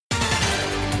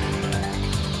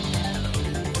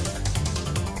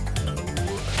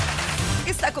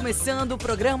Está começando o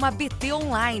programa BT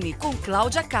Online com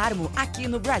Cláudia Carmo, aqui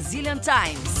no Brazilian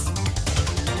Times.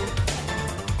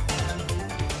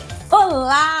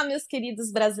 Olá, meus queridos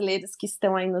brasileiros que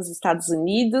estão aí nos Estados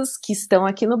Unidos, que estão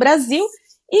aqui no Brasil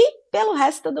e pelo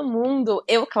resto do mundo.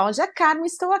 Eu, Cláudia Carmo,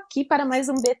 estou aqui para mais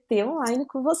um BT Online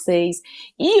com vocês.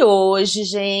 E hoje,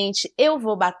 gente, eu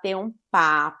vou bater um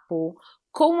papo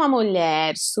com uma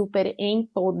mulher super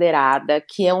empoderada,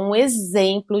 que é um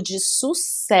exemplo de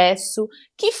sucesso,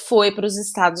 que foi para os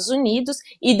Estados Unidos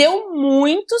e deu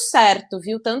muito certo,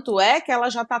 viu? Tanto é que ela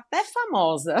já está até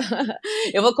famosa.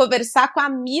 Eu vou conversar com a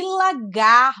Mila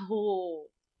Garro.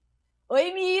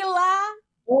 Oi, Mila!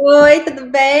 Oi, tudo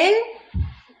bem?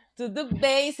 Tudo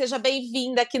bem? Seja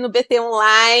bem-vinda aqui no BT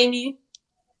Online.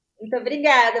 Muito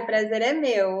obrigada, o prazer é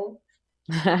meu.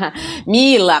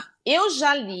 Mila, eu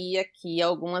já li aqui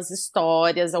algumas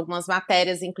histórias, algumas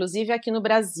matérias, inclusive aqui no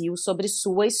Brasil, sobre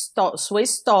sua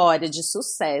história de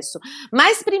sucesso.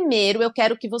 Mas primeiro eu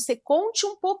quero que você conte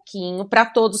um pouquinho para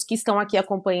todos que estão aqui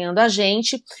acompanhando a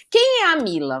gente. Quem é a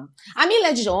Mila? A Mila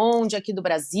é de onde aqui do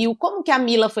Brasil? Como que a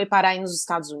Mila foi parar aí nos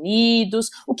Estados Unidos?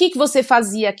 O que você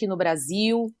fazia aqui no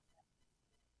Brasil?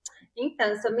 Então,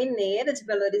 eu sou mineira de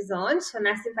Belo Horizonte, eu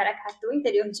nasci em Paracatu,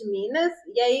 interior de Minas,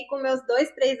 e aí com meus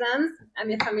 2, 3 anos, a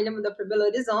minha família mudou para Belo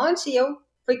Horizonte e eu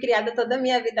fui criada toda a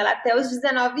minha vida lá até os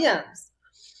 19 anos.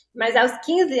 Mas aos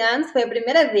 15 anos foi a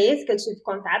primeira vez que eu tive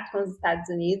contato com os Estados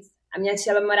Unidos. A minha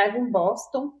tia, ela morava em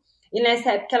Boston, e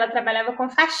nessa época ela trabalhava com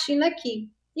faxina aqui.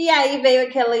 E aí veio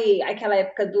aquela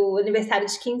época do aniversário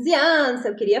de 15 anos,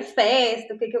 eu queria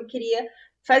festa, o que eu queria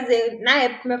fazer. Na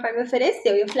época, meu pai me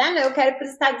ofereceu. E eu falei, não, eu quero ir para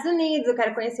os Estados Unidos, eu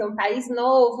quero conhecer um país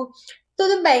novo.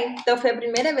 Tudo bem. Então, foi a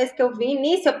primeira vez que eu vim.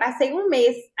 Nisso, eu passei um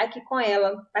mês aqui com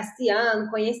ela, passeando,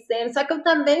 conhecendo. Só que eu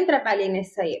também trabalhei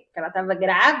nessa época. Ela estava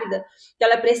grávida, então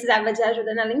ela precisava de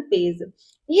ajuda na limpeza.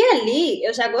 E ali,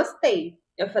 eu já gostei.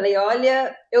 Eu falei,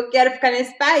 olha, eu quero ficar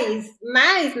nesse país.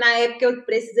 Mas, na época, eu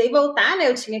precisei voltar, né?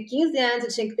 Eu tinha 15 anos,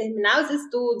 eu tinha que terminar os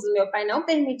estudos. Meu pai não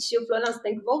permitiu, falou, não, você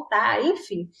tem que voltar.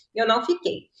 Enfim, eu não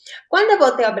fiquei. Quando eu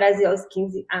voltei ao Brasil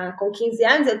com 15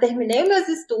 anos, eu terminei meus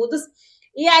estudos.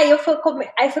 E aí foi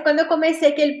quando eu comecei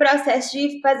aquele processo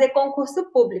de fazer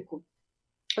concurso público.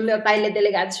 O meu pai, ele é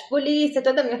delegado de polícia,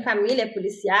 toda a minha família é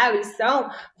policial, eles são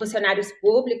funcionários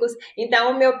públicos. Então,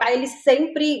 o meu pai, ele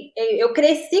sempre... Eu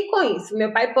cresci com isso.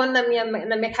 Meu pai pôs na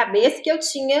minha cabeça que eu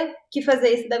tinha que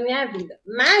fazer isso da minha vida.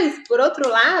 Mas, por outro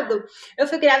lado, eu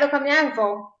fui criada com a minha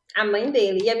avó, a mãe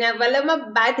dele. E a minha avó, ela é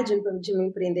uma baita de uma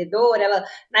empreendedora. Ela,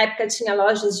 na época, tinha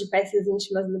lojas de peças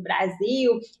íntimas no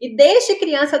Brasil. E desde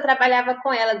criança eu trabalhava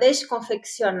com ela, desde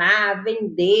confeccionar,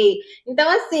 vender. Então,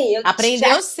 assim...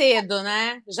 Aprendeu cedo,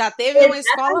 né? Já teve uma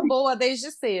escola boa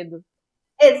desde cedo.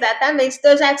 Exatamente.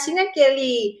 Então, eu já tinha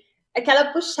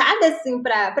aquela puxada, assim,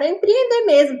 para empreender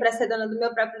mesmo, para ser dona do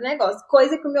meu próprio negócio,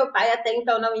 coisa que o meu pai até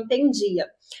então não entendia.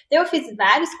 Então, eu fiz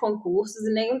vários concursos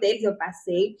e nenhum deles eu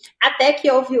passei, até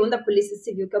que houve um da Polícia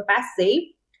Civil que eu passei,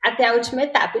 até a última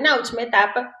etapa. E na última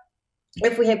etapa,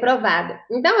 eu fui reprovada.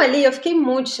 Então, ali, eu fiquei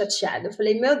muito chateada. Eu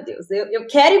falei, meu Deus, eu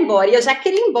quero ir embora. E eu já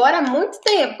queria ir embora há muito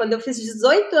tempo. Quando eu fiz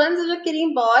 18 anos, eu já queria ir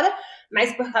embora,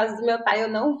 mas por causa do meu pai, eu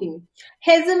não vim.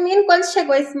 Resumindo, quando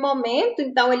chegou esse momento,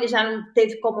 então ele já não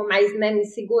teve como mais, né, me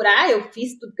segurar, eu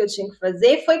fiz tudo que eu tinha que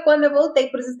fazer, foi quando eu voltei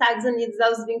para os Estados Unidos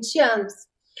aos 20 anos.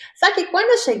 Só que quando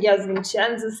eu cheguei aos 20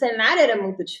 anos, o cenário era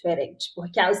muito diferente,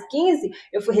 porque aos 15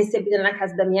 eu fui recebida na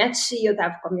casa da minha tia, eu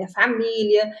estava com a minha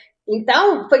família.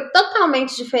 Então, foi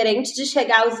totalmente diferente de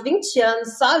chegar aos 20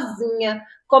 anos sozinha,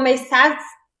 começar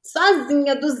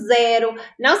sozinha do zero,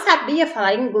 não sabia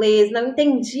falar inglês, não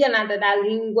entendia nada da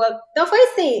língua. Então, foi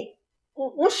assim,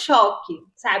 um choque,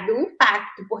 sabe? Um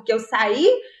impacto, porque eu saí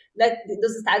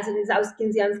dos Estados Unidos aos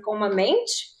 15 anos com uma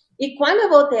mente, e quando eu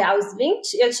voltei aos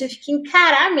 20, eu tive que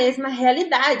encarar mesmo a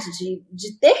realidade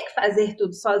de ter que fazer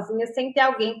tudo sozinha, sem ter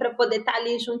alguém para poder estar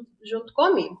ali junto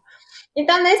comigo.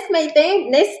 Então,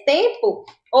 nesse tempo,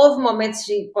 houve momentos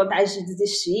de vontade de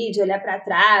desistir, de olhar para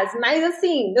trás, mas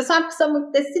assim, eu sou uma pessoa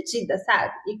muito decidida,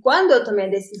 sabe? E quando eu tomei a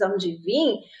decisão de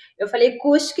vir, eu falei,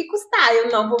 custe que custar, eu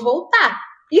não vou voltar.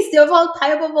 E se eu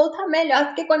voltar, eu vou voltar melhor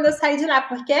do que quando eu saí de lá,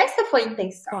 porque essa foi a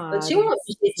intenção. Claro. Eu tinha um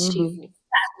objetivo,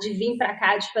 sabe? De vir para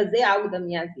cá, de fazer algo da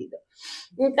minha vida.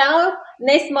 Então,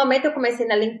 nesse momento, eu comecei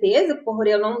na limpeza, por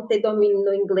eu não ter domínio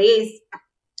no inglês,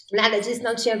 nada disso,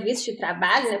 não tinha visto de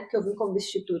trabalho, né? Porque eu vim como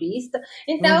visto de turista.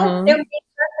 Então, eu me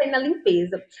passei na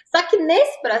limpeza. Só que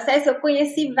nesse processo, eu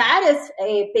conheci várias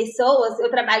pessoas, eu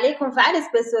trabalhei com várias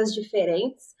pessoas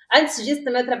diferentes. Antes disso,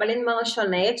 também eu trabalhei numa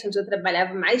lanchonete, onde eu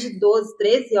trabalhava mais de 12,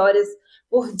 13 horas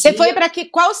por dia. Você foi para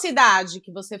qual cidade que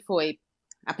você foi?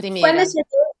 A primeira? Quando eu cheguei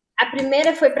A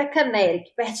primeira foi para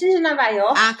Canérica, pertinho de Nova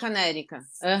York. Ah, Canérica.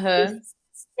 Aham.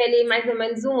 Ali mais ou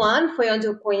menos 1 ano foi onde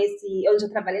eu conheci, onde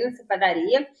eu trabalhei nessa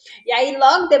padaria. E aí,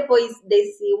 logo depois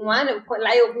desse 1 ano,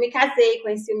 lá eu me casei,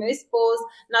 conheci o meu esposo,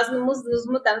 nós nos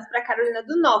mudamos para Carolina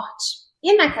do Norte.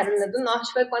 E na Carolina do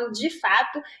Norte foi quando, de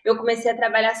fato, eu comecei a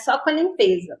trabalhar só com a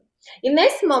limpeza. E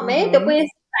nesse momento eu conheci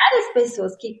várias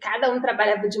pessoas que cada um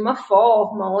trabalhava de uma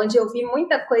forma, onde eu vi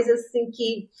muita coisa assim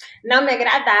que não me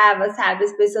agradava, sabe?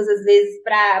 As pessoas às vezes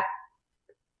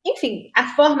enfim,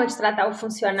 a forma de tratar o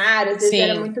funcionário, às vezes Sim.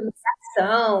 era muito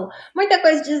humilhação, muita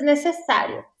coisa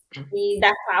desnecessária. E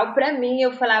da qual, para mim,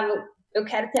 eu falava, eu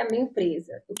quero ter a minha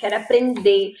empresa, eu quero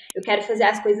aprender, eu quero fazer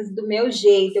as coisas do meu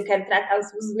jeito, eu quero tratar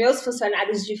os meus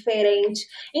funcionários diferente.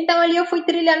 Então, ali eu fui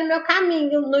trilhando meu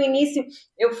caminho. No início,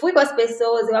 eu fui com as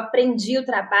pessoas, eu aprendi o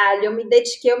trabalho, eu me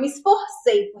dediquei, eu me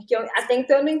esforcei, porque até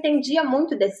então eu não entendia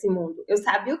muito desse mundo. Eu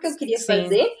sabia o que eu queria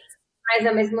fazer, mas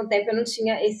ao mesmo tempo eu não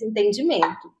tinha esse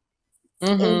entendimento.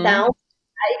 Então,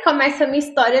 aí começa a minha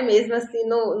história mesmo, assim,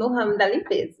 no ramo da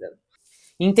limpeza.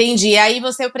 Entendi. Aí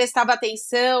você prestava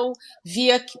atenção,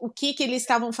 via o que eles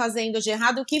estavam fazendo de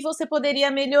errado, o que você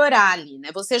poderia melhorar ali, né?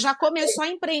 Você já começou a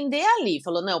empreender ali,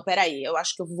 falou, não, peraí, eu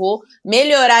acho que eu vou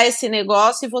melhorar esse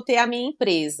negócio e vou ter a minha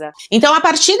empresa. Então, a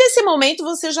partir desse momento,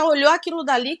 você já olhou aquilo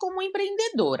dali como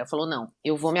empreendedora, falou, não,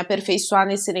 eu vou me aperfeiçoar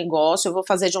nesse negócio, eu vou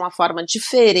fazer de uma forma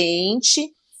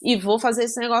diferente e vou fazer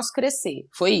esse negócio crescer.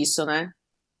 Foi isso, né?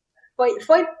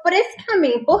 Foi por esse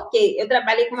caminho, porque eu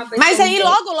trabalhei com uma pessoa... Mas aí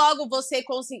logo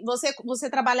você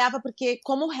trabalhava porque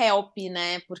como help,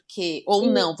 né? Porque, ou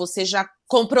não, você já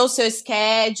comprou o seu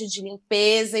schedule de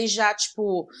limpeza e já,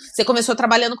 tipo, você começou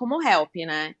trabalhando como help,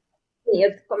 né? Sim,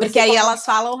 porque aí elas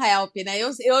falam help, né?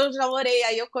 Eu já morei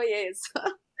aí, eu conheço.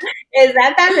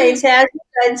 Exatamente, é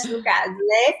ajudante no caso,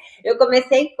 né? Eu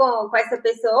comecei com essa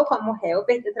pessoa como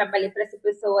helper, eu trabalhei para essa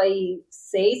pessoa aí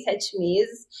 6, 7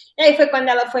 meses. E aí foi quando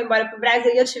ela foi embora para o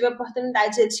Brasil e eu tive a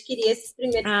oportunidade de adquirir esses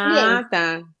primeiros clientes. Ah,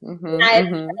 tá. Na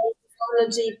época, em torno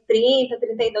de 30,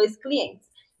 32 clientes.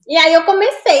 E aí eu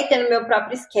comecei tendo meu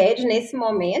próprio schedule nesse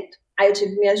momento. Aí eu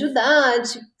tive minha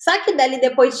ajudante. Só que dali,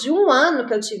 depois de 1 ano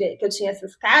que eu tinha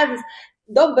essas casas,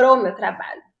 dobrou meu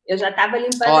trabalho. Eu já estava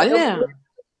limpando... Olha!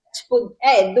 Tipo,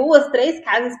 2, 3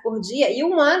 casas por dia, e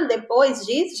 1 ano depois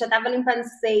disso, já estava limpando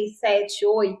 6, 7,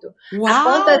 8, a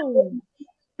ponto de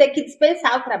ter que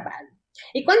dispensar o trabalho.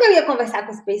 E quando eu ia conversar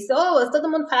com as pessoas,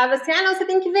 todo mundo falava assim, não, você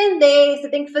tem que vender, você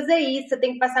tem que fazer isso, você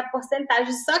tem que passar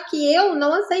porcentagem, só que eu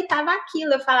não aceitava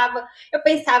aquilo, eu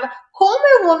pensava, como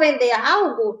eu vou vender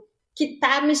algo que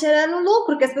tá me gerando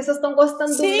lucro, que as pessoas estão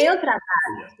gostando do meu trabalho.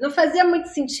 Não fazia muito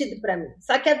sentido para mim.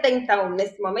 Só que até então,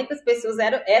 nesse momento, as pessoas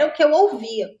era o que eu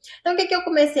ouvia. Então, o que eu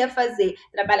comecei a fazer?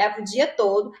 Trabalhava o dia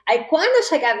todo. Aí, quando eu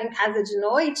chegava em casa de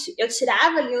noite, eu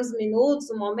tirava ali uns minutos,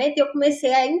 um momento, e eu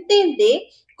comecei a entender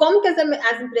como que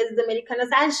as empresas americanas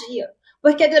agiam.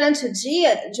 Porque durante o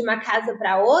dia, de uma casa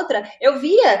para outra, eu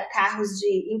via carros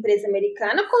de empresa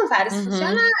americana com vários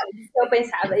funcionários. Eu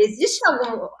pensava, existe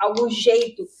algum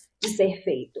jeito de ser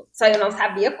feito, só eu não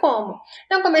sabia como.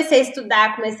 Então comecei a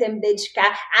estudar, comecei a me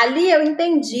dedicar. Ali eu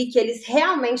entendi que eles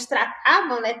realmente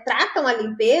tratam a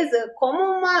limpeza como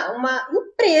uma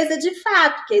empresa de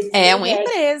fato. Que uma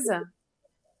empresa.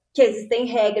 Que existem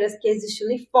regras, que existe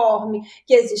uniforme,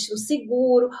 que existe um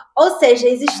seguro, ou seja,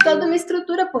 existe toda uma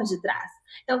estrutura por detrás.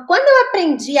 Então, quando eu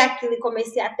aprendi aquilo e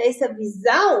comecei a ter essa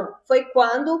visão, foi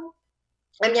quando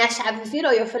a minha chave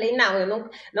virou e eu falei, não, eu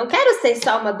não quero ser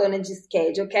só uma dona de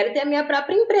schedule, eu quero ter a minha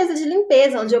própria empresa de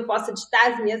limpeza, onde eu possa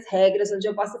ditar as minhas regras, onde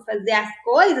eu possa fazer as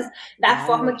coisas da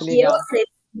forma que eu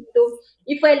acredito.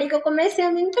 E foi ali que eu comecei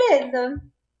a minha empresa.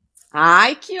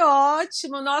 Ai, que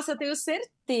ótimo! Nossa, eu tenho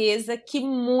certeza que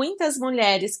muitas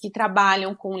mulheres que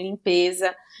trabalham com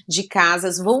limpeza de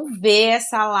casas vão ver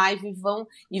essa live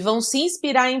e vão se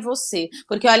inspirar em você.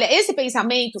 Porque, olha, esse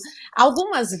pensamento,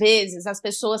 algumas vezes as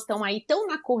pessoas estão aí tão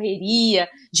na correria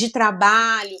de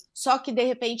trabalho, só que de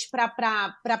repente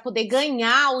para poder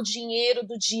ganhar o dinheiro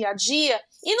do dia a dia,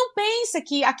 e não pensa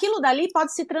que aquilo dali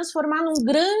pode se transformar num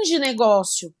grande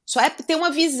negócio. Só é ter uma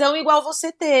visão igual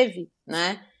você teve,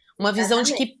 né? Uma visão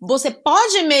de que você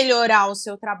pode melhorar o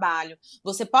seu trabalho,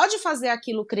 você pode fazer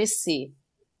aquilo crescer,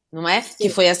 não é? Sim. Que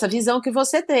foi essa visão que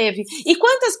você teve. E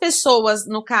quantas pessoas,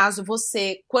 no caso,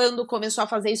 você, quando começou a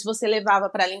fazer isso, você levava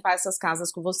para limpar essas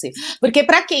casas com você? Porque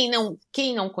para quem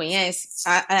não conhece,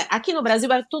 aqui no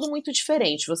Brasil é tudo muito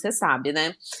diferente, você sabe,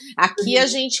 né? Aqui a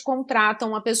gente contrata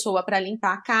uma pessoa para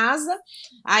limpar a casa,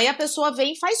 aí a pessoa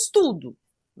vem e faz tudo,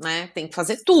 né? Tem que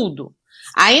fazer tudo.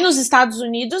 Aí nos Estados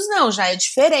Unidos não, já é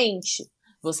diferente.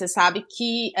 Você sabe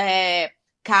que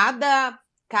cada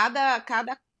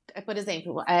por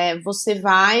exemplo, você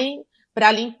vai para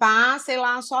limpar, sei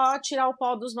lá, só tirar o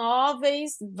pó dos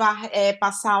móveis,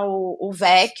 passar o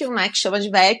vacuum, né, que chama de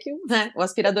vacuum, né, o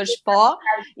aspirador de pó,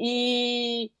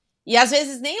 e às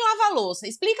vezes nem lava a louça.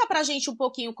 Explica pra gente um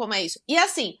pouquinho como é isso. E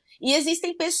assim,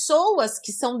 existem pessoas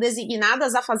que são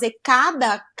designadas a fazer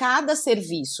cada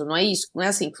serviço, não é isso? Não é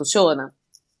assim que funciona?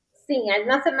 Sim, a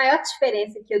nossa maior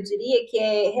diferença que eu diria que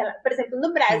é, por exemplo,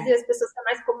 no Brasil as pessoas são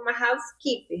mais como uma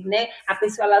housekeeper, né? A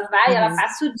pessoa ela vai, ela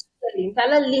passa o dia ali, então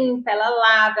ela limpa, ela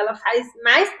lava, ela faz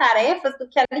mais tarefas do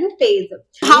que a limpeza.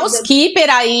 Housekeeper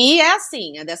aí é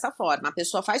assim, é dessa forma, a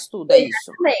pessoa faz tudo, é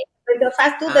isso? Exatamente, então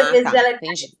faz tudo, às vezes ela é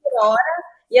por hora,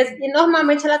 e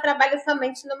normalmente ela trabalha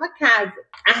somente numa casa.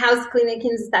 A house cleaner aqui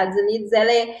nos Estados Unidos,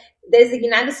 ela é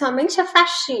designada somente a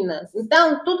faxina.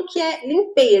 Então, tudo que é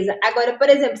limpeza. Agora, por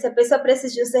exemplo, se a pessoa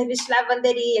precisa de um serviço de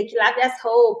lavanderia, que lave as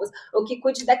roupas, ou que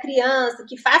cuide da criança,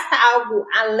 que faça algo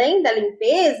além da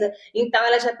limpeza, então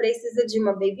ela já precisa de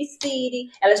uma babysitter,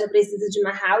 ela já precisa de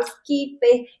uma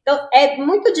housekeeper. Então, é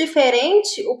muito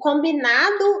diferente o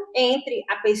combinado entre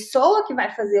a pessoa que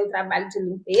vai fazer o trabalho de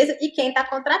limpeza e quem está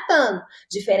contratando.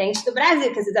 Diferente do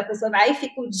Brasil, que às vezes a pessoa vai e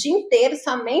fica o dia inteiro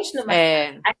somente numa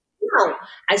casa. Não,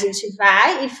 a gente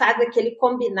vai e faz aquele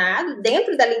combinado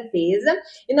dentro da limpeza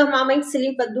e normalmente se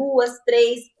limpa 2,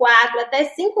 3, 4, até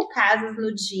 5 casas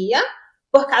no dia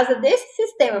por causa desse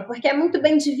sistema, porque é muito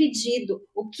bem dividido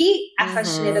o que a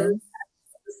faxineira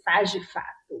faz de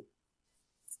fato.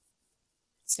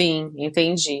 Sim,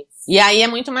 entendi. E aí é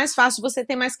muito mais fácil você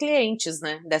ter mais clientes,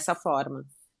 né, dessa forma.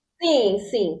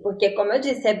 Sim, porque como eu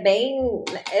disse, é bem,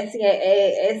 assim,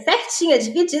 é certinho, é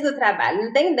dividido o trabalho,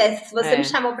 não tem dessa, se você me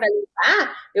chamou para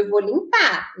limpar, eu vou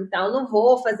limpar, então eu não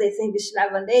vou fazer serviço de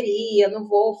lavanderia, eu não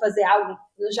vou fazer algo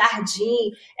no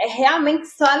jardim, é realmente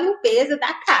só a limpeza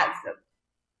da casa.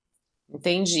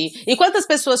 Entendi. E quantas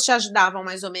pessoas te ajudavam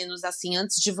mais ou menos assim,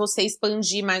 antes de você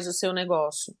expandir mais o seu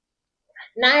negócio?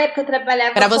 Na época eu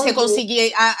trabalhava para você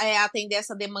conseguir atender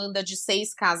essa demanda de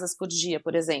 6 casas por dia,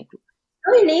 por exemplo.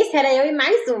 No início era eu e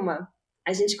mais uma.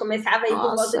 A gente começava aí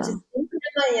por volta de 5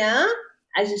 da manhã,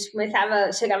 a gente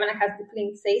chegava na casa do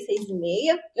cliente 6, 6 e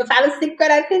meia. Eu falo 5 que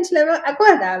horário que a gente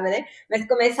acordava, né? Mas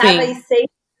começava aí 6, 6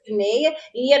 e meia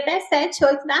e ia até 7,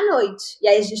 8 da noite. E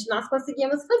aí nós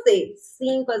conseguíamos fazer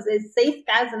 5, às vezes 6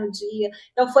 casas no dia.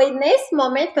 Então foi nesse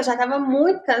momento que eu já estava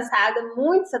muito cansada,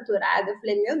 muito saturada. Eu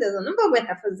falei, meu Deus, eu não vou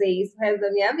aguentar fazer isso o resto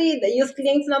da minha vida. E os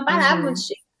clientes não paravam de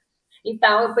chegar.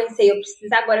 Então, eu pensei, eu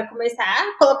preciso agora começar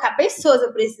a colocar pessoas,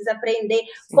 eu preciso aprender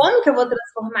como que eu vou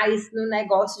transformar isso no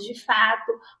negócio de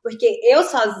fato, porque eu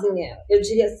sozinha, eu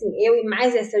diria assim, eu e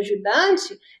mais esse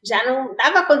ajudante, já não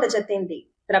dava conta de atender.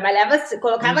 Trabalhava,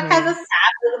 colocava casa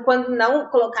sábado, quando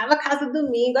não, colocava casa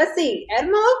domingo, assim, era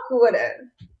uma loucura.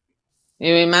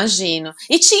 Eu imagino.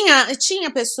 E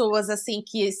tinha pessoas, assim,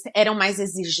 que eram mais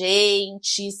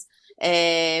exigentes.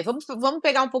 Vamos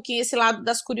pegar um pouquinho esse lado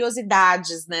das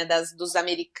curiosidades, né, dos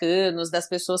americanos, das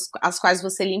pessoas às quais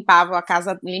você limpava a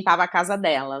casa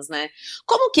delas, né?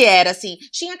 Como que era, assim?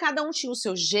 Cada um tinha o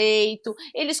seu jeito,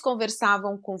 eles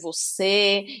conversavam com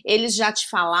você, eles já te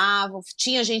falavam,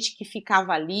 tinha gente que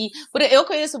ficava ali. Eu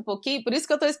conheço um pouquinho, por isso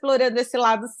que eu tô explorando esse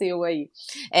lado seu aí.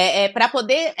 Para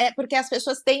poder, porque as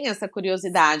pessoas têm essa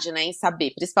curiosidade, né, em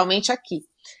saber, principalmente aqui.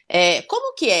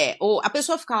 Como que é? A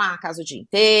pessoa fica lá na casa o dia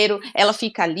inteiro, ela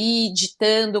fica ali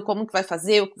ditando como que vai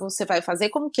fazer, o que você vai fazer,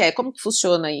 como que é? Como que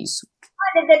funciona isso?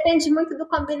 Olha, depende muito do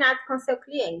combinado com o seu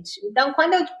cliente. Então,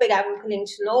 quando eu pegava um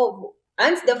cliente novo,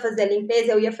 antes de eu fazer a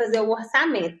limpeza, eu ia fazer o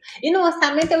orçamento. E no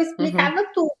orçamento eu explicava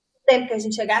tudo, o tempo que a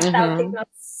gente ia gastar, o que nós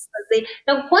íamos fazer.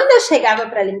 Então, quando eu chegava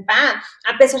para limpar,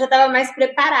 a pessoa já estava mais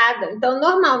preparada. Então,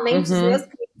 normalmente, os meus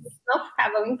clientes não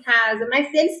ficavam em casa, mas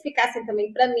se eles ficassem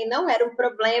também, para mim não era um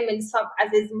problema, eles só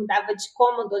às vezes mudava de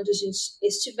cômodo onde a gente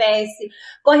estivesse.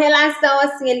 Com relação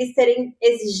assim eles serem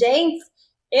exigentes,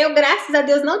 eu graças a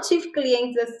Deus não tive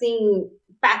clientes assim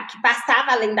que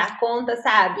passava além da conta,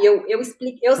 sabe? Eu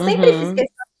explico, eu sempre fiz questão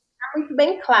de ficar muito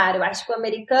bem claro. Eu acho que o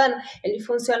americano ele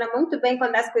funciona muito bem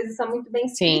quando as coisas são muito bem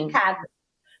explicadas,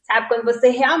 sabe? Quando você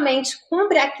realmente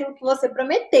cumpre aquilo que você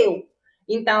prometeu.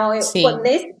 Então,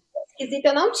 nesse quesito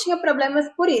eu não tinha problemas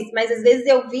por isso, mas às vezes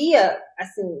eu via,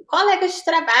 assim, colegas de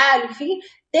trabalho, enfim,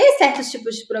 ter certos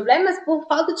tipos de problemas por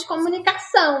falta de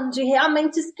comunicação, de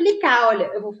realmente explicar,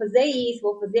 olha, eu vou fazer isso,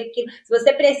 vou fazer aquilo, se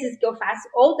você precisa que eu faça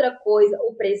outra coisa,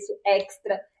 o preço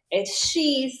extra é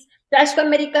X. Eu acho que o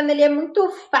americano ele é muito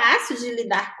fácil de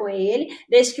lidar com ele,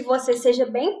 desde que você seja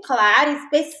bem claro e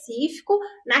específico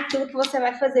naquilo que você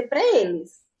vai fazer para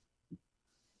eles.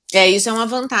 Isso é uma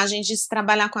vantagem de se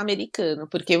trabalhar com o americano,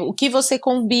 porque o que você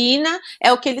combina é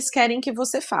o que eles querem que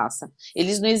você faça.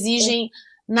 Eles não exigem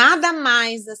nada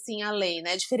mais assim além,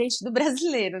 né? Diferente do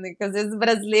brasileiro, né? Que às vezes o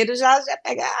brasileiro já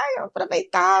pega, eu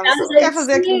aproveitar, É você um não quer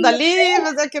fazer aquilo jeitinho. dali,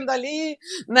 fazer aquilo dali,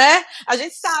 né? A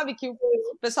gente sabe que o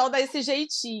pessoal dá esse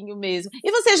jeitinho mesmo.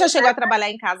 E você já chegou a trabalhar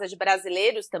em casa de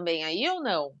brasileiros também aí ou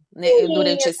não? Né, Sim,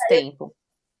 durante esse tempo?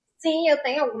 sim, eu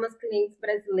tenho algumas clientes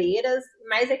brasileiras,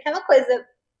 mas é aquela coisa,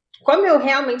 como eu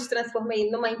realmente transformei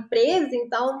numa empresa,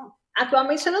 então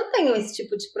atualmente eu não tenho esse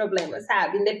tipo de problema,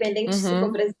 sabe? Independente se for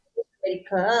Uhum. brasileiro,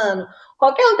 americano,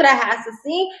 qualquer outra raça,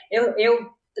 assim, eu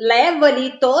levo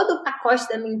ali todo o pacote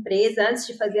da minha empresa antes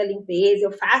de fazer a limpeza,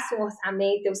 eu faço um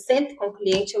orçamento, eu sento com o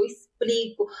cliente, eu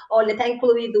explico, olha, está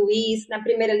incluído isso, na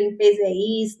primeira limpeza é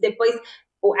isso, depois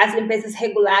as limpezas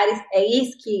regulares é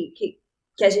isso que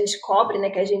a gente cobre, né,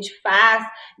 que a gente faz.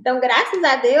 Então, graças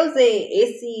a Deus,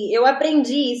 eu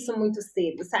aprendi isso muito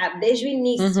cedo, sabe? Desde o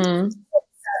início, Uhum.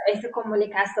 essa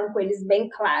comunicação com eles bem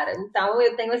clara. Então,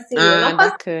 eu tenho assim, eu Ah, não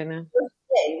posso bacana.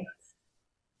 dizer.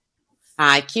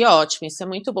 Ai, que ótimo, isso é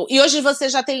muito bom. E hoje você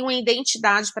já tem uma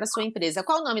identidade para sua empresa.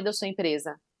 Qual o nome da sua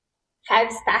empresa?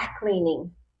 5 Star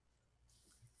Cleaning.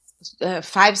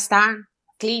 Five Star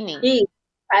Cleaning. Isso,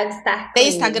 5 Star Tem Cleaning.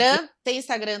 Instagram? Tem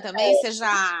Instagram também? Você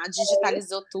já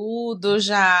digitalizou tudo?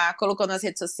 Já colocou nas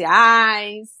redes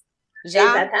sociais? Já?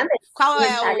 Exatamente. Qual O é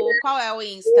Instagram qual é o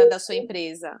Insta da sua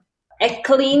empresa? é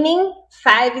Cleaning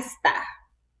 5 Star.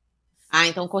 Ah,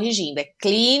 então corrigindo, é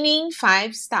Cleaning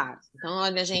Five Star. Então,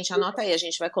 olha, gente, anota aí, a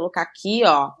gente vai colocar aqui,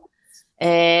 ó,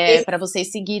 Esse para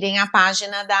vocês seguirem a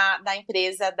página da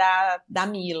empresa da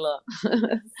Mila.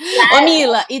 Ô,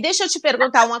 Mila, e deixa eu te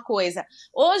perguntar uma coisa.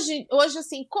 Hoje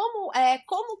assim,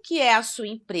 como que é a sua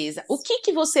empresa? O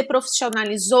que você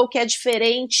profissionalizou que é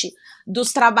diferente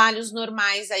dos trabalhos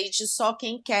normais aí de só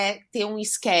quem quer ter um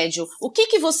schedule? O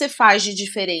que você faz de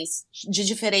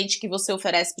diferente que você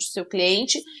oferece para o seu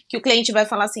cliente, que o cliente vai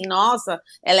falar assim, nossa,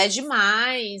 ela é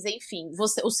demais, enfim,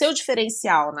 o seu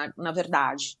diferencial, na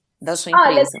verdade, da sua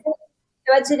Olha, empresa.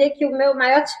 eu diria que o meu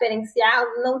maior diferencial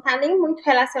não está nem muito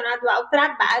relacionado ao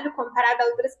trabalho comparado a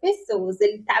outras pessoas.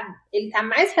 Ele tá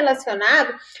mais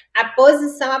relacionado à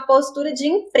posição, à postura de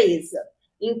empresa.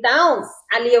 Então,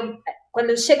 ali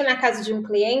quando eu chego na casa de um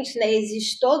cliente, né,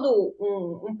 existe todo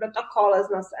um protocolo.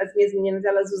 As minhas meninas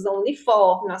elas usam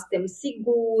uniforme, nós temos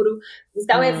seguro.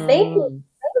 Então, é bem Hum,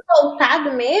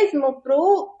 voltado mesmo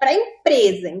para a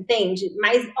empresa, entende?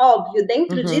 Mas, óbvio,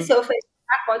 dentro disso uhum, eu ofereço um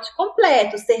pacote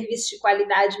completo, serviço de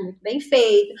qualidade muito bem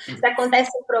feito. Se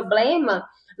acontece um problema,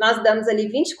 nós damos ali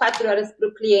 24 horas para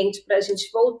o cliente para a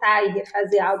gente voltar e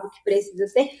refazer algo que precisa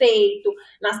ser feito.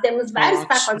 Nós temos vários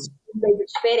pacotes ótimo. de limpeza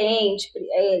diferentes,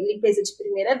 limpeza de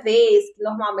primeira vez, que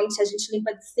normalmente a gente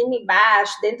limpa de cima e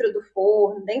baixo, dentro do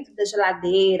forno, dentro da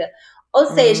geladeira. Ou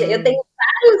seja, eu tenho Hum.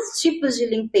 vários tipos de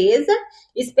limpeza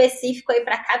específico aí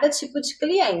para cada tipo de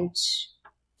cliente.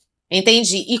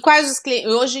 Entendi. E quais os clientes?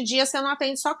 Hoje em dia você não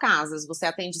atende só casas, você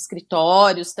atende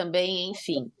escritórios também,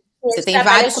 enfim. A Você gente tem trabalha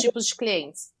vários com, tipos de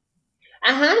clientes.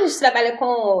 a gente trabalha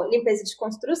com limpeza de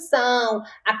construção,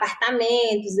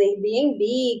 apartamentos,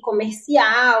 Airbnb,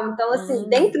 comercial. Então, assim, Hum,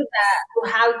 dentro do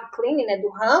house cleaning, né, do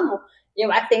ramo,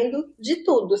 eu atendo de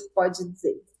tudo, se pode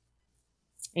dizer.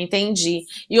 entendi.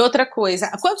 E outra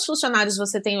coisa, quantos funcionários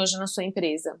você tem hoje na sua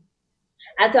empresa?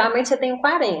 Atualmente eu tenho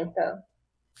 40.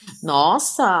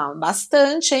 Nossa,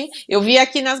 bastante, hein? Eu vi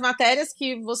aqui nas matérias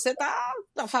que você tá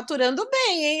faturando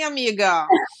bem, hein,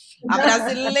 amiga? A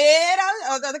brasileira,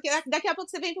 daqui a pouco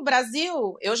você vem pro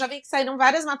Brasil. Eu já vi que saíram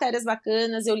várias matérias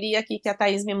bacanas. Eu li aqui que a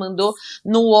Thaís me mandou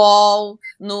no UOL,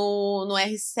 no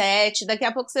R7. Daqui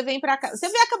a pouco você vem pra cá.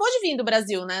 Acabou de vir do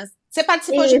Brasil, né? Você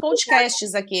participou de Isso.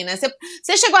 podcasts aqui, né?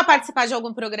 Você chegou a participar de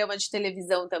algum programa de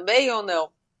televisão também ou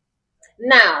não?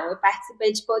 Não, eu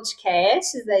participei de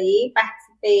podcasts aí,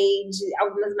 participei de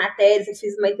algumas matérias, eu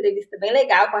fiz uma entrevista bem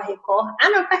legal com a Record. Ah,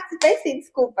 não, participei sim,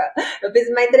 desculpa. Eu fiz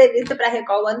uma entrevista para a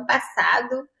Record o ano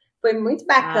passado, foi muito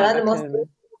Ah, bacana, mostrei bacana.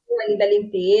 um pouco aí da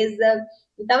limpeza.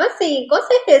 Então, assim, com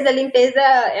certeza a limpeza,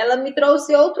 ela me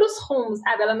trouxe outros rumos,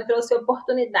 sabe? Ela me trouxe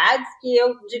oportunidades que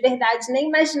eu, de verdade, nem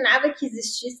imaginava que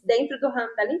existisse dentro do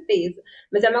ramo da limpeza.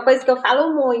 Mas é uma coisa que eu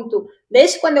falo muito.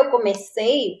 Desde quando eu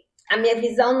comecei, a minha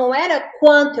visão não era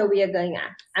quanto eu ia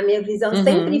ganhar. A minha visão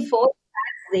sempre Uhum. foi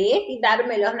fazer e dar o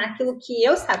melhor naquilo que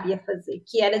eu sabia fazer,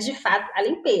 que era de fato a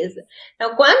limpeza.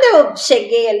 Então, quando eu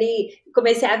cheguei ali,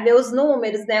 comecei a ver os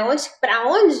números, né, para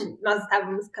onde nós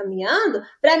estávamos caminhando,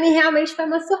 para mim realmente foi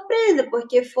uma surpresa,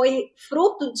 porque foi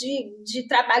fruto de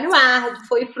trabalho árduo,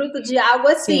 foi fruto de algo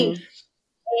assim, Sim.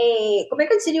 como é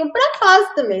que eu diria, um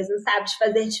propósito mesmo, sabe, de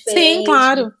fazer Sim,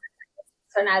 diferente, de claro.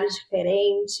 funcionário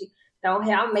diferente. Então,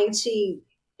 realmente,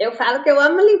 Eu falo que eu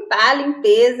amo limpar,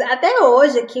 limpeza, até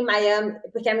hoje aqui em Miami,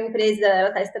 porque a minha empresa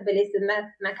está estabelecida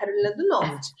na Carolina do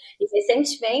Norte. E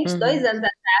recentemente, 2 anos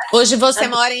Hoje você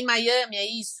atrás, mora em Miami, é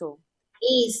isso?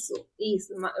 isso,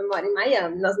 eu moro em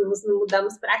Miami. Nós nos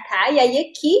mudamos para cá, e aí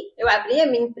aqui eu abri a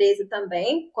minha empresa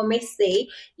também, comecei.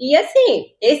 E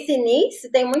assim, esse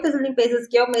início tem muitas limpezas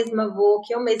que eu mesma vou,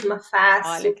 que eu mesma faço.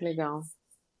 Olha que legal.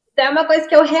 Então é uma coisa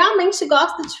que eu realmente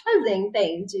gosto de fazer,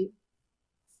 entende?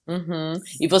 Uhum.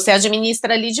 E você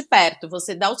administra ali de perto,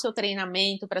 você dá o seu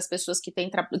treinamento para as pessoas que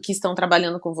estão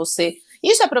trabalhando com você.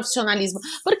 Isso é profissionalismo,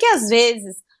 porque às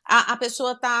vezes a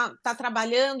pessoa tá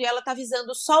trabalhando e ela tá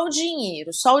visando só o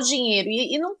dinheiro,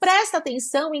 e não presta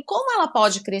atenção em como ela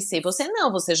pode crescer. Você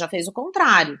não, você já fez o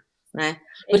contrário, né?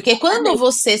 Porque quando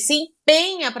você se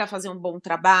empenha para fazer um bom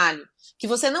trabalho, que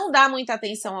você não dá muita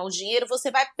atenção ao dinheiro, você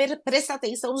vai prestar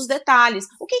atenção nos detalhes.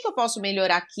 O que eu posso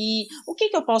melhorar aqui? O que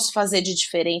eu posso fazer de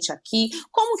diferente aqui?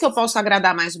 Como que eu posso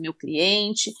agradar mais o meu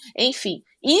cliente? Enfim,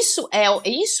 isso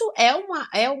é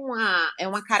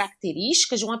uma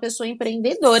característica de uma pessoa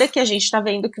empreendedora que a gente está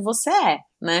vendo que você é,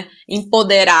 né?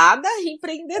 Empoderada e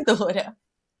empreendedora.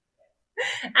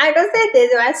 Ah, com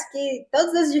certeza. Eu acho que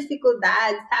todas as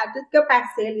dificuldades, sabe? Tudo que eu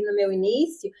passei ali no meu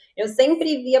início, eu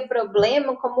sempre via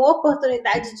problema como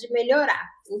oportunidade de melhorar.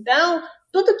 Então,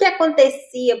 tudo que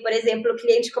acontecia, por exemplo, o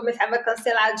cliente começava a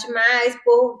cancelar demais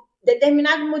por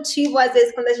determinado motivo, às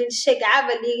vezes quando a gente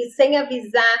chegava ali sem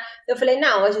avisar, eu falei,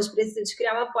 não, a gente precisa de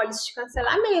criar uma pólice de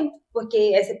cancelamento,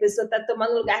 porque essa pessoa está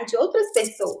tomando lugar de outras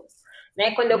pessoas.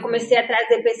 Né? Quando eu comecei a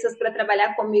trazer pessoas para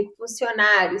trabalhar comigo,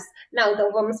 funcionários, não, então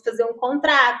vamos fazer um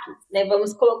contrato, né?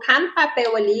 Vamos colocar no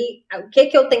papel ali o que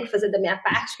eu tenho que fazer da minha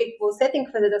parte, o que você tem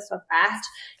que fazer da sua parte.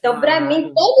 Então, para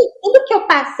mim, tudo que eu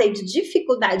passei de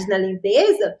dificuldade na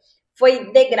limpeza foi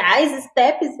degraus,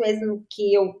 steps mesmo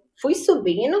que eu fui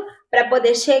subindo para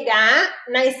poder chegar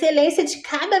na excelência de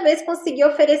cada vez conseguir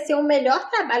oferecer um melhor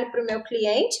trabalho para o meu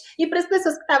cliente e para as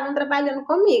pessoas que estavam trabalhando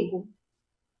comigo.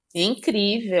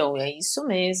 Incrível, é isso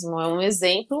mesmo, é um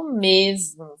exemplo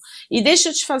mesmo. E deixa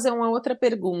eu te fazer uma outra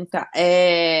pergunta.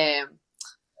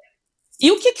 E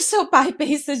o que seu pai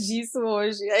pensa disso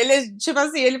hoje? Ele, tipo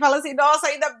assim, ele fala assim, nossa,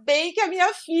 ainda bem que a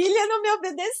minha filha não me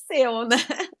obedeceu, né?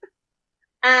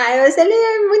 Ah, eu acho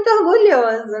ele muito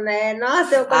orgulhoso, né?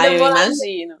 Nossa, Eu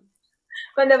imagino.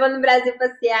 Quando eu vou no Brasil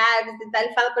passear, visitar,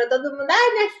 ele fala para todo mundo,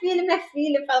 minha filha,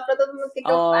 fala para todo mundo o que eu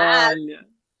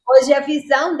faço. Hoje a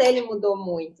visão dele mudou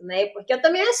muito, né? Porque eu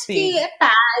também acho que é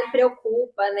pai,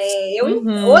 preocupa, né?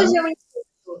 Hoje eu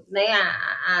entendo, né?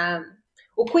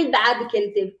 O cuidado que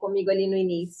ele teve comigo ali no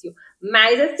início.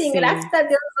 Mas, assim, graças a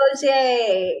Deus, hoje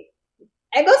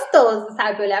é gostoso,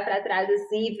 sabe? Olhar para trás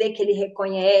assim e ver que ele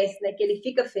reconhece, né? Que ele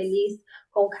fica feliz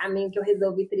com o caminho que eu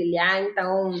resolvi trilhar.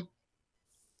 Então,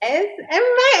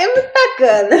 é muito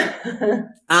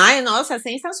bacana. Ai, nossa, é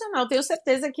sensacional. Tenho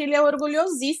certeza que ele é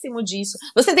orgulhosíssimo disso.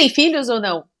 Você tem filhos ou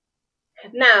não?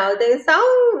 Não, eu tenho só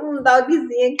um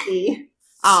dogzinho aqui.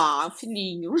 Ah, um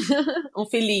filhinho. Um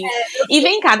filhinho. E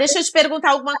vem cá, deixa eu te perguntar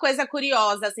alguma coisa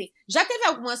curiosa, assim. Já teve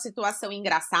alguma situação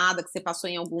engraçada que você passou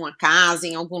em alguma casa,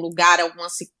 em algum lugar, alguma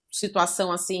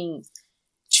situação, assim,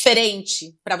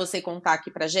 diferente para você contar aqui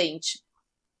pra gente?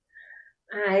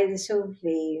 Ai, deixa eu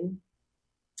ver.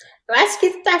 Eu acho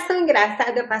que situação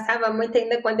engraçada eu passava muito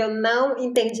ainda quando eu não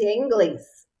entendia inglês.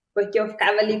 Porque eu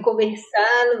ficava ali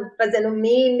conversando, fazendo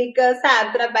mímica,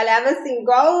 sabe? Trabalhava assim,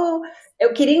 igual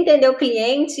eu queria entender o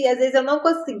cliente e às vezes eu não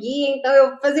conseguia, então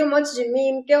eu fazia um monte de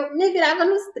mímica, eu me virava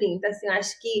nos 30, assim, eu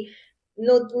acho que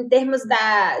em termos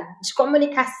de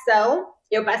comunicação,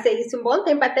 eu passei isso um bom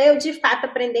tempo até eu de fato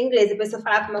aprender inglês. A pessoa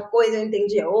falava uma coisa, eu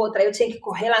entendia outra, aí eu tinha que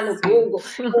correr lá no Google,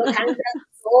 colocar no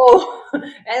tradutor.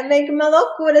 Era meio que uma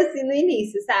loucura assim no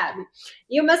início, sabe?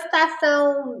 E uma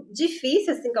situação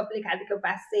difícil, assim, complicada que eu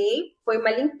passei foi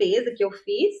uma limpeza que eu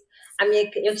fiz.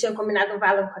 Eu tinha combinado um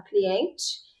valor com a cliente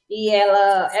e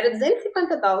ela era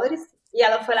 $250 e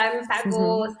ela foi lá e me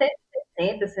pagou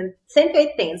 180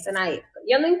 na época.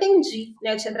 E eu não entendi,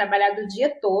 né? Eu tinha trabalhado o dia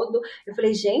todo. Eu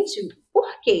falei, gente, por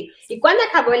quê? E quando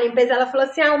acabou a limpeza, ela falou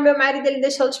assim, o meu marido ele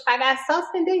deixou de pagar só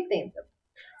 180.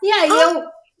 E aí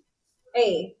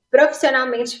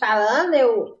profissionalmente falando,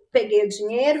 eu peguei o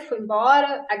dinheiro, fui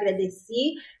embora,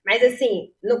 agradeci, mas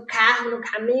assim, no carro, no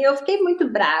caminho, eu fiquei muito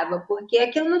brava, porque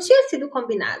aquilo não tinha sido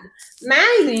combinado.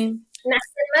 Mas, na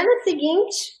semana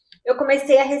seguinte, eu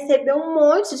comecei a receber um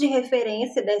monte de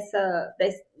referência dessa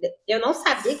eu não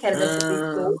sabia que era dessa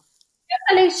pessoa. Eu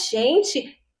falei,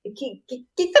 gente,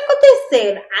 que tá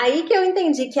acontecendo? Aí que eu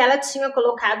entendi que ela tinha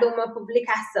colocado uma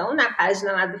publicação na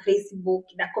página lá do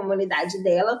Facebook da comunidade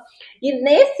dela. E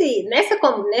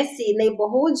nesse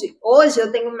neighborhood, hoje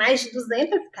eu tenho mais de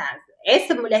 200 casas.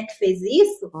 Essa mulher que fez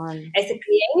isso, Olha. essa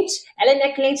cliente, ela é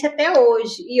minha cliente até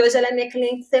hoje. E hoje ela é minha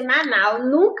cliente semanal.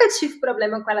 Nunca tive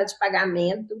problema com ela de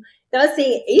pagamento. Então,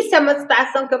 assim, isso é uma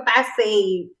situação que eu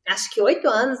passei, acho que 8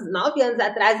 anos, 9 anos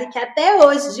atrás, e que até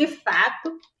hoje, de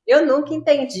fato, eu nunca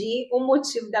entendi o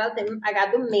motivo dela ter me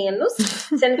pagado menos,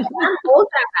 sendo que ela amou o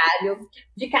trabalho,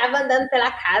 ficava andando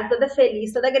pela casa toda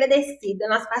feliz, toda agradecida.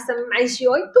 Nós passamos mais de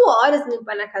 8 horas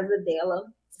limpando a casa dela.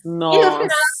 Nossa. E no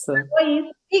final foi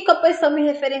isso. E começou a me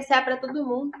referenciar para todo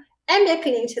mundo. É minha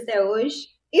cliente até hoje.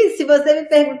 E se você me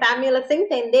perguntar, Mila, você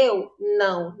entendeu?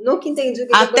 Não, nunca entendi o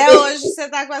que Até aconteceu. hoje você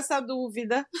tá com essa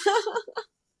dúvida.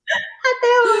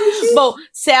 Até hoje. Bom,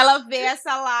 se ela vê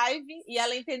essa live e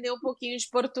ela entender um pouquinho de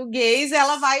português,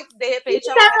 ela vai, de repente,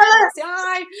 ela vai falar assim,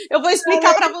 ai, eu vou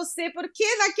explicar para você porque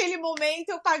naquele momento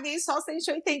eu paguei só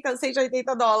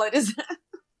 $180.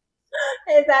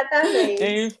 Exatamente.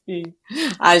 Enfim.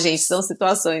 Gente, são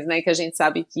situações, né, que a gente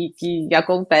sabe que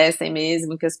acontecem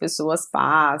mesmo, que as pessoas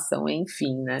passam,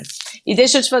 enfim, né. E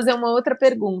deixa eu te fazer uma outra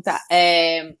pergunta.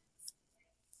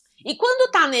 E quando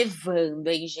tá nevando,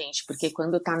 hein, gente? Porque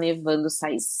quando tá nevando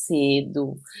sai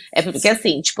cedo. É porque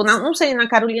assim, tipo, não sei, na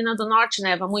Carolina do Norte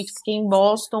neva muito, porque em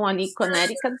Boston, ali,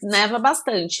 Connecticut, neva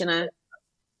bastante, né?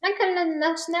 Na Carolina do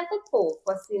Norte neva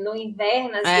pouco, assim, no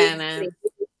inverno, às vezes, né?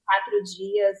 4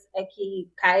 dias é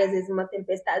que cai, às vezes, uma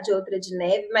tempestade, outra de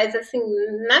neve, mas, assim,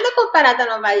 nada comparado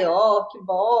a Nova York,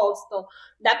 Boston,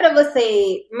 dá pra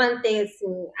você manter,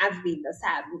 assim, a vida,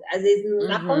 sabe? Às vezes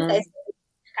não acontece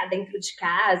ficar dentro de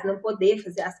casa, não poder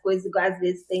fazer as coisas igual às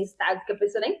vezes tem estado que a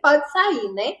pessoa nem pode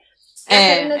sair, né?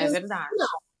 É verdade. Não.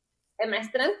 É mais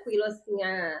tranquilo, assim,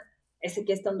 essa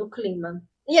questão do clima.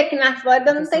 E aqui na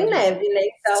Flórida não tem neve, né?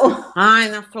 Então. Ai,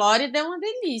 na Flórida é uma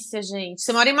delícia, gente.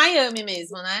 Você mora em Miami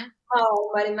mesmo, né?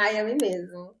 Eu moro em Miami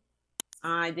mesmo.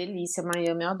 Ai, delícia,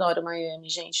 Miami. Eu adoro Miami,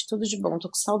 gente. Tudo de bom, tô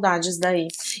com saudades daí.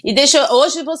 E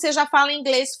hoje você já fala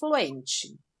inglês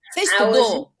fluente. Você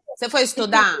estudou? Hoje... Você foi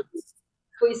estudar?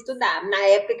 Fui estudar. Na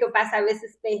época que eu passava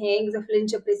esses perrengues, eu falei,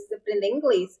 gente, eu preciso aprender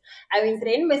inglês. Aí eu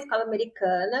entrei numa escola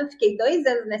americana, fiquei 2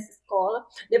 anos nessa escola.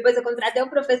 Depois eu contratei um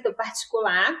professor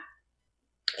particular.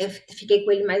 Eu fiquei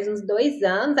com ele mais uns 2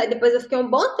 anos. Aí depois eu fiquei um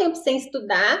bom tempo sem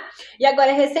estudar. E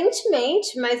agora,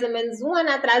 recentemente, mais ou menos 1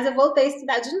 ano atrás, eu voltei a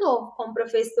estudar de novo com um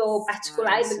professor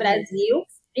particular aí do Brasil.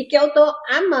 E que eu tô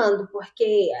amando,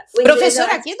 porque... Professor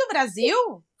aqui do Brasil?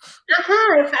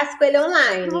 Eu faço com ele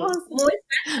online. Nossa. Muito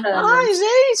bacana. Ai,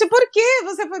 gente, por quê?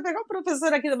 Você foi pegar um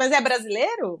professor aqui, mas é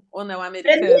brasileiro ou não?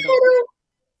 Americano?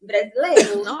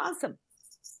 Brasileiro. Nossa.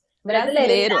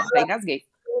 Brasileiro. Aí gasguei.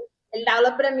 Ele dá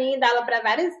aula para mim, dá aula para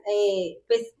várias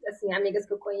assim, amigas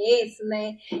que eu conheço,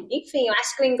 né? Enfim, eu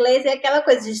acho que o inglês é aquela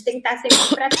coisa, a gente tem que estar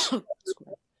sempre praticando.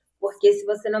 Porque se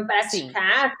você não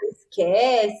praticar, você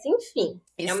esquece, enfim.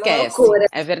 É uma loucura.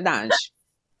 É verdade.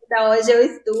 Então, hoje eu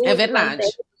estudo. É verdade.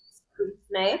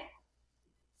 Né?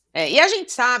 E a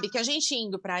gente sabe que a gente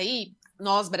indo para aí,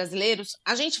 nós brasileiros,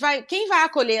 quem vai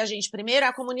acolher a gente primeiro é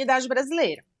a comunidade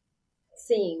brasileira.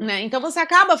 Sim. Né? Então você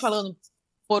acaba falando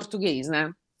português,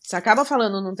 né? Você acaba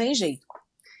falando, não tem jeito.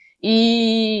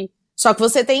 Só que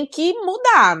você tem que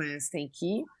mudar, né? Você tem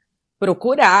que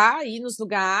procurar ir nos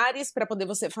lugares para poder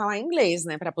você falar inglês,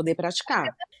 né? Para poder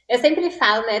praticar. Eu sempre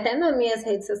falo, né? Até nas minhas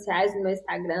redes sociais, no meu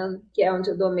Instagram, que é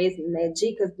onde eu dou mesmo, né?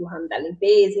 Dicas do ramo da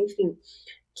limpeza, enfim.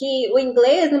 Que o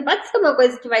inglês não pode ser uma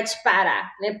coisa que vai te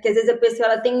parar, né? Porque às vezes a pessoa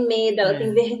ela tem medo, ela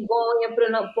tem vergonha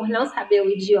por não saber o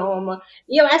idioma.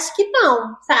 E eu acho que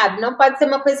não, sabe? Não pode ser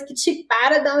uma coisa que te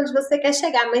para de onde você quer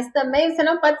chegar, mas também você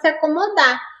não pode se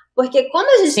acomodar. Porque como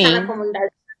a gente está na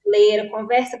comunidade brasileira,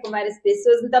 conversa com várias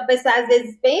pessoas, então a pessoa às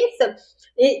vezes pensa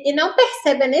e não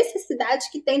percebe a necessidade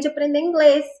que tem de aprender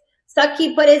inglês. Só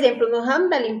que, por exemplo, no ramo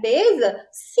da limpeza,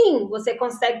 sim, você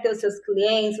consegue ter os seus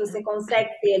clientes, você consegue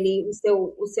ter ali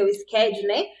o seu schedule,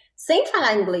 né? Sem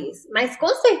falar inglês. Mas, com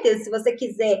certeza, se você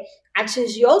quiser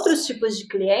atingir outros tipos de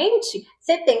cliente,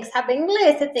 você tem que saber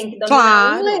inglês, você tem que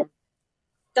dominar o inglês.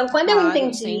 Então, quando eu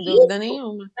entendi sem dúvida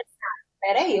nenhuma.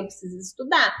 Peraí, eu preciso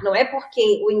estudar. Não é porque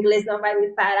o inglês não vai me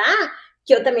parar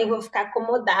que eu também vou ficar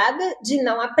acomodada de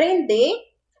não aprender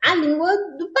a língua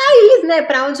do país, né?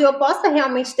 Para onde eu possa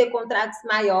realmente ter contratos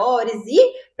maiores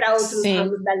e para outros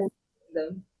ramos da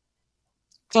limpeza.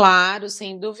 Claro,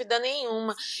 sem dúvida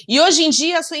nenhuma. E hoje em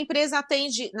dia a sua empresa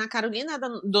atende na Carolina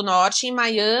do Norte, em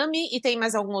Miami, e tem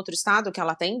mais algum outro estado que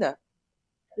ela atenda?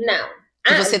 Não.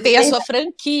 Que você tem a sua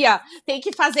franquia. Tem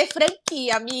que fazer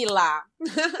franquia, Mila.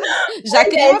 Já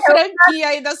cria uma franquia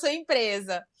aí da sua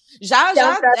empresa. Já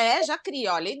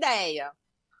cria, olha a ideia.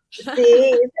 Sim, esse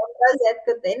é um projeto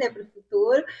que eu tenho, né, para o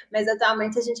futuro, mas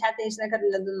atualmente a gente atende na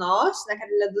Carolina do Norte, na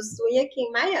Carolina do Sul e aqui em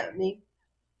Miami.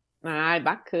 Ai,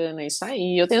 bacana, isso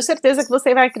aí. Eu tenho certeza que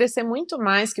você vai crescer muito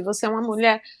mais, que você é uma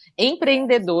mulher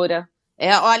empreendedora.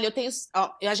 Olha,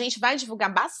 a gente vai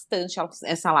divulgar bastante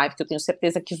essa live, que eu tenho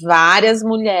certeza que várias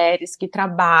mulheres que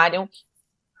trabalham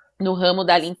no ramo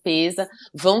da limpeza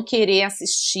vão querer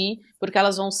assistir, porque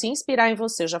elas vão se inspirar em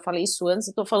você. Eu já falei isso antes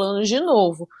e tô falando de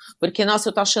novo, porque, nossa,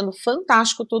 eu tô achando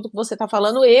fantástico tudo que você tá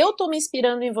falando, eu tô me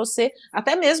inspirando em você,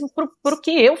 até mesmo pro que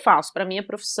eu faço, pra minha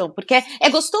profissão, porque é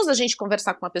gostoso a gente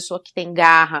conversar com uma pessoa que tem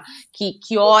garra,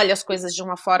 que olha as coisas de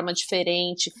uma forma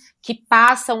diferente, que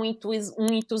passa um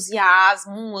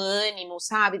entusiasmo, um ânimo,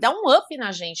 sabe? Dá um up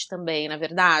na gente também, na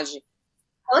verdade.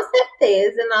 Com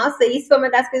certeza, nossa, isso foi uma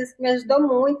das coisas que me ajudou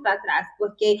muito lá atrás,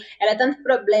 porque era tanto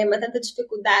problema, tanta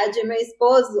dificuldade. O meu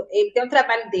esposo, ele tem o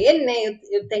trabalho dele, né?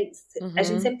 A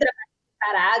gente sempre trabalha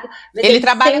separado. Mas ele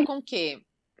trabalha com o quê?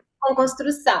 Com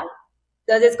construção.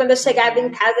 Então, às vezes, quando eu chegava em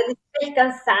casa, ele sempre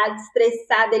cansado,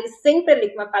 estressado, ele sempre ali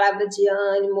com uma palavra de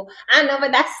ânimo. Ah, não,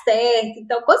 vai dar certo.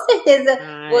 Então, com certeza,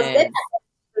 você tá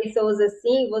com pessoas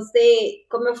assim, você,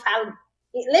 como eu falo,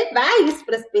 levar isso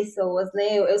para as pessoas,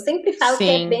 né? Eu sempre falo que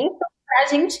é bem para a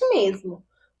gente mesmo,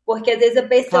 porque às vezes a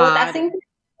pessoa está sempre,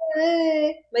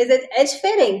 mas é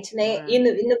diferente, né? E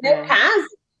no meu caso,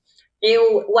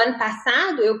 o ano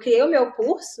passado eu criei o meu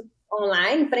curso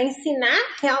online para ensinar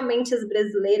realmente as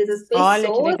brasileiras, as pessoas,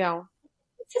 olha que legal,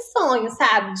 esse sonho,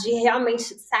 sabe, de realmente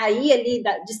sair ali,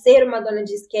 de ser uma dona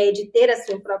de skate, de ter a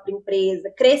sua própria empresa,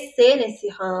 crescer nesse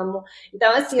ramo. Então,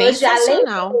 assim, hoje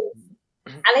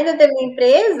além de eu ter minha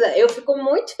empresa, eu fico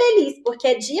muito feliz,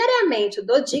 porque diariamente eu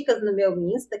dou dicas no meu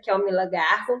Insta, que é o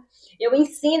Milagarro, eu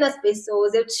ensino as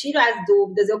pessoas, eu tiro as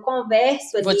dúvidas, eu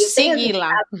converso ali. Vou te seguir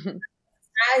lá.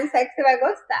 Isso é que você vai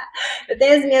gostar. Eu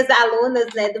tenho as minhas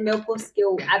alunas, né, do meu curso que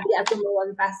eu abri a turma o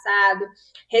ano passado.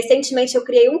 Recentemente eu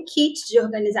criei um kit de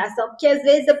organização, porque às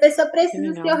vezes a pessoa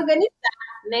precisa se organizar,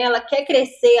 né? Ela quer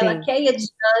crescer, ela quer ir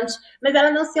adiante, mas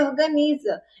ela não se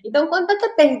organiza. Então, com tanta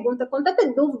pergunta, com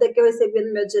tanta dúvida que eu recebi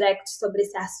no meu direct sobre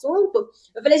esse assunto,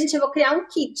 eu falei, gente, eu vou criar um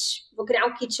kit. Vou criar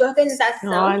um kit de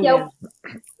organização, que é o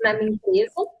na minha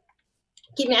empresa,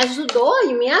 que me ajudou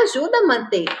e me ajuda a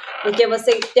manter. Porque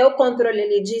você ter o controle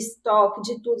ali de estoque,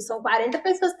 de tudo, são 40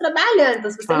 pessoas trabalhando.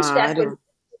 Então, se você não tiver as coisas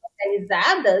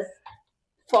organizadas,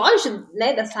 foge,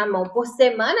 né, da sua mão. Por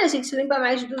semana, a gente limpa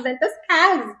mais de 200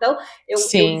 casas. Então, eu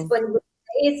disponibilizei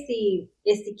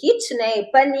esse kit, né,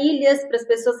 planilhas, para as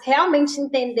pessoas realmente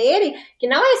entenderem que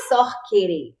não é só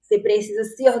querer. Você precisa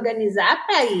se organizar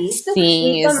para isso.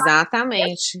 Sim,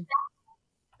 exatamente.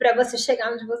 Para você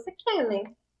chegar onde você quer, né?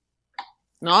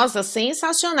 Nossa,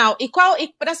 sensacional. E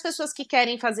para as pessoas que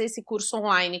querem fazer esse curso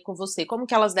online com você, como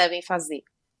que elas devem fazer?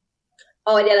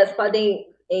 Olha, elas podem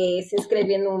se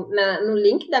inscrever no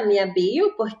link da minha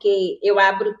bio, porque eu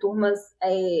abro turmas.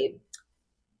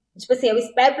 Tipo assim, eu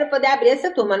espero para poder abrir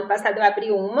essa turma. Ano passado eu abri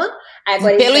uma.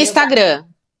 Agora pelo Instagram?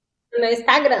 No meu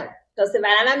Instagram. Então você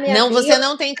vai lá na minha bio. Não, você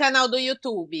não tem canal do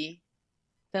YouTube?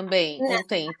 Também? Não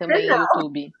tem também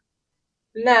YouTube?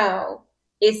 Não.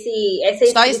 Essa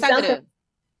só Instagram.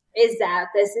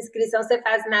 Exato. Essa inscrição você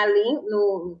faz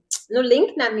no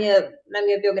link na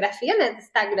minha biografia, né, do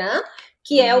Instagram,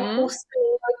 que é o curso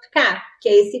 8K, que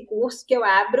é esse curso que eu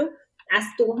abro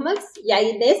as turmas, e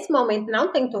aí nesse momento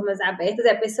não tem turmas abertas,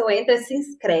 a pessoa entra, se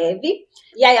inscreve,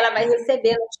 e aí ela vai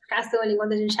receber a notificação ali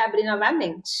quando a gente abrir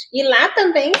novamente. E lá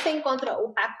também você encontra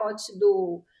o pacote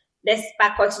desse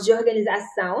pacote de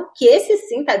organização, que esse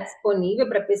sim está disponível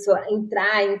para a pessoa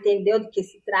entrar e entender do que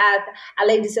se trata.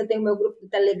 Além disso, eu tenho meu grupo do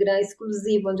Telegram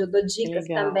exclusivo, onde eu dou dicas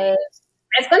também.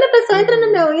 Mas quando a pessoa entra no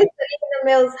meu Insta, nos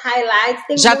meus highlights,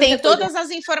 tem já tem todas as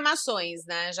informações,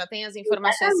 né? Já tem as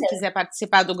informações se quiser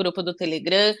participar do grupo do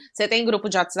Telegram. Você tem grupo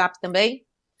de WhatsApp também?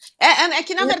 É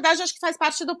que, na verdade, acho que faz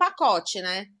parte do pacote,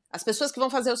 né? As pessoas que vão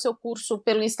fazer o seu curso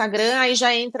pelo Instagram, aí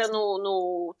já entra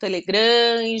no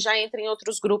Telegram e já entra em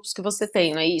outros grupos que você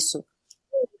tem, não é isso?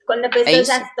 Quando a pessoa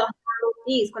já se torna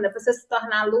quando a pessoa se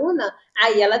torna aluna,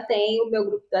 aí ela tem o meu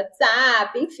grupo do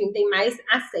WhatsApp, enfim, tem mais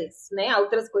acesso, né, a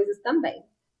outras coisas também.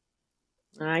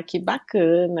 Ai, que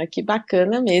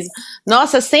bacana mesmo.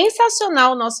 Nossa,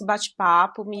 sensacional o nosso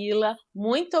bate-papo, Mila.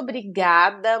 Muito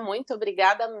obrigada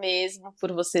mesmo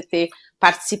por você ter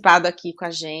participado aqui com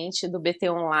a gente do BT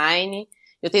Online.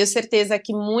 Eu tenho certeza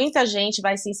que muita gente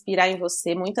vai se inspirar em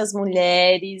você, muitas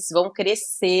mulheres vão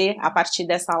crescer a partir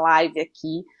dessa live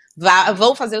aqui,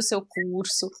 vão fazer o seu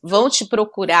curso, vão te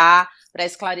procurar para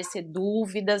esclarecer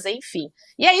dúvidas, enfim.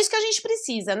 E é isso que a gente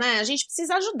precisa, né? A gente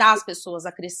precisa ajudar as pessoas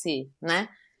a crescer, né?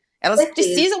 Elas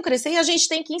precisam crescer e a gente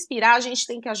tem que inspirar, a gente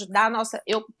tem que ajudar. Nossa,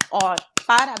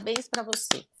 parabéns para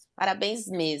você. Parabéns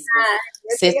mesmo.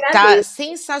 Você tá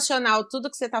sensacional,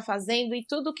 tudo que você está fazendo e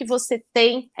tudo que você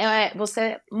tem, você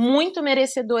é muito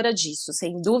merecedora disso,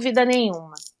 sem dúvida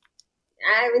nenhuma.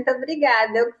 Muito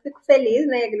obrigada. Eu fico feliz,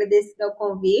 né? Agradecida ao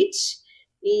convite.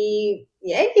 E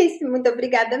é isso, muito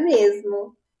obrigada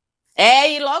mesmo.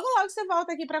 E logo você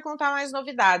volta aqui para contar mais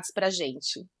novidades pra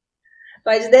gente.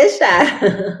 Pode deixar.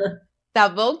 Tá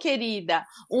bom, querida?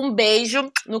 Um beijo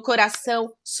no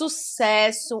coração,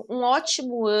 sucesso, um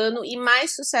ótimo ano e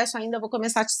mais sucesso ainda. Vou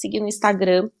começar a te seguir no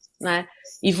Instagram, né?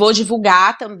 E vou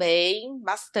divulgar também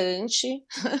bastante.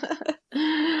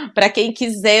 Para quem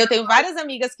quiser, eu tenho várias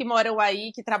amigas que moram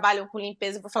aí, que trabalham com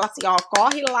limpeza. Eu vou falar assim,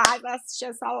 corre lá e vai assistir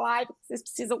essa live, vocês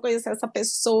precisam conhecer essa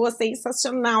pessoa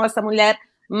sensacional, essa mulher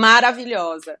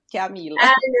maravilhosa, que é a Mila.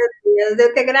 Ai, meu Deus,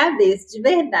 eu que agradeço, de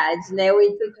verdade, né? O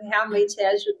intuito realmente é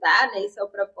ajudar, né? Esse é o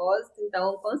propósito,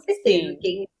 então, com certeza,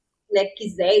 quem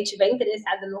quiser e estiver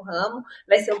interessada no ramo,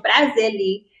 vai ser um prazer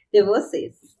ali ter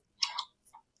vocês.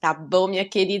 Tá bom, minha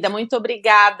querida, muito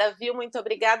obrigada, viu? Muito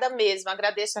obrigada mesmo.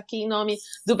 Agradeço aqui em nome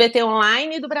do BT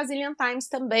Online e do Brazilian Times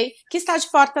também, que está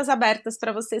de portas abertas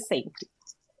para você sempre.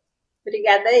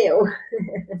 Obrigada eu.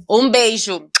 Um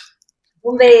beijo.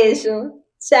 Um beijo.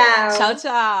 Tchau. Tchau,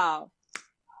 tchau.